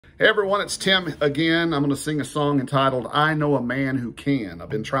Hey everyone, it's Tim again. I'm going to sing a song entitled, I Know a Man Who Can. I've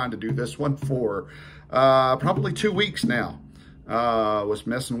been trying to do this one for probably 2 weeks now. Was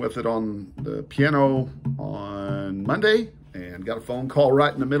messing with it on the piano on Monday and got a phone call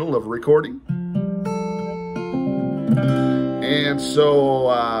right in the middle of recording. And so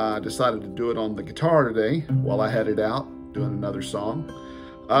I decided to do it on the guitar today while I had it out doing another song.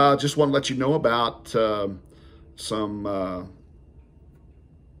 Just want to let you know about some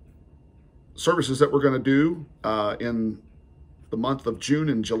services that we're going to do in the month of June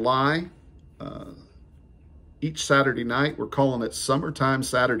and July. Each Saturday night, we're calling it Summertime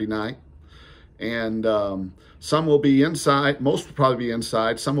Saturday Night. And some will be inside, most will probably be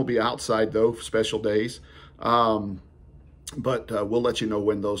inside. Some will be outside though, for special days. But we'll let you know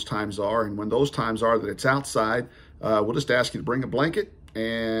when those times are. And when those times are that it's outside, we'll just ask you to bring a blanket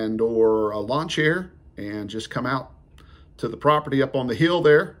and or a lawn chair and just come out to the property up on the hill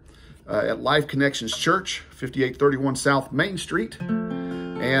there at Life Connections Church, 5831 South Main Street.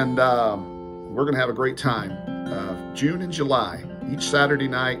 And we're going to have a great time. June and July, each Saturday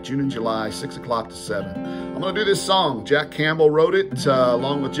night, June and July, 6 o'clock to 7. I'm going to do this song. Jack Campbell wrote it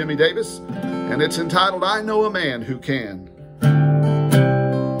along with Jimmie Davis, and it's entitled, I Know a Man Who Can.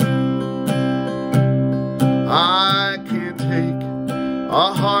 I can't take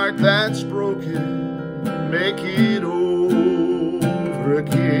a heart that's broken, make it over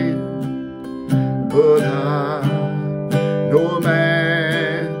again. But I know a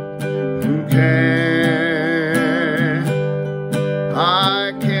man who can.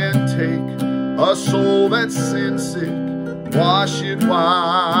 I can take a soul that's sin sick, wash it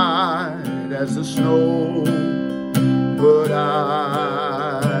white as the snow. But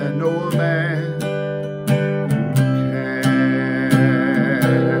I know a man who can.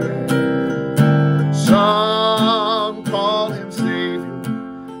 Some call him Savior,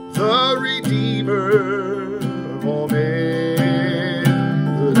 the Redeemer of all men,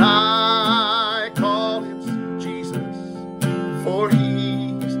 but I call him Jesus, for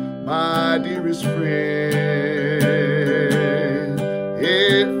he's my dearest friend.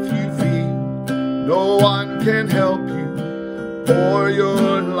 If you feel no one can help you, or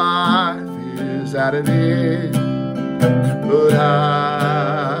your life is at an end, but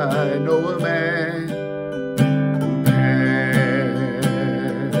I know a man who can.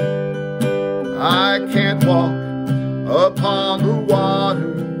 I can't walk upon the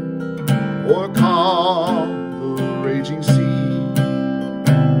water or calm the raging sea,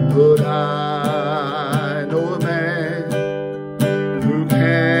 but I know a man who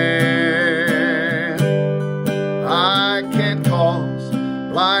can. I can't cause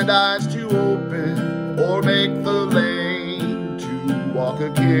blind eyes to open or make the lame to walk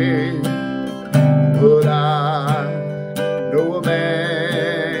again, but I know a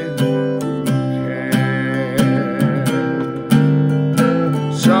man who can.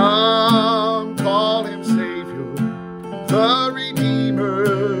 Some call him Savior, the Redeemer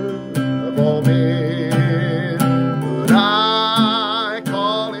of all men, but I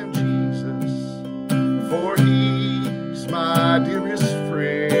call him Jesus, for he's my dearest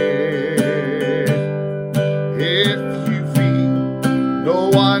friend. If you feel no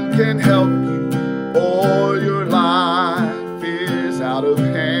one can help you, or your life is out of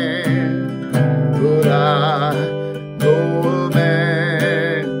hand, but I know a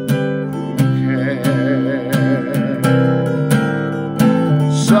man who can.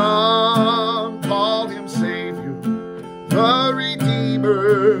 Some call him Savior, the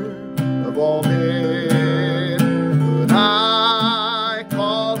Redeemer of all men, but I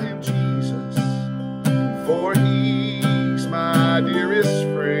call him Jesus, for he's my dearest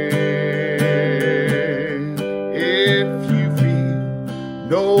friend. If you feel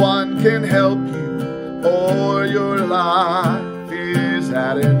no one can help you, or your life is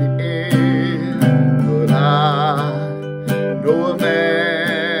at an end, but I know a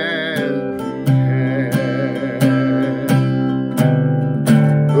man who can.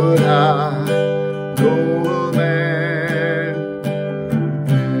 But I know a man who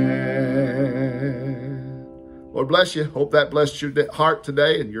can. Lord bless you. Hope that blessed your heart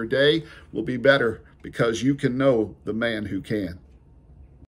today, and your day will be better because you can know the man who can.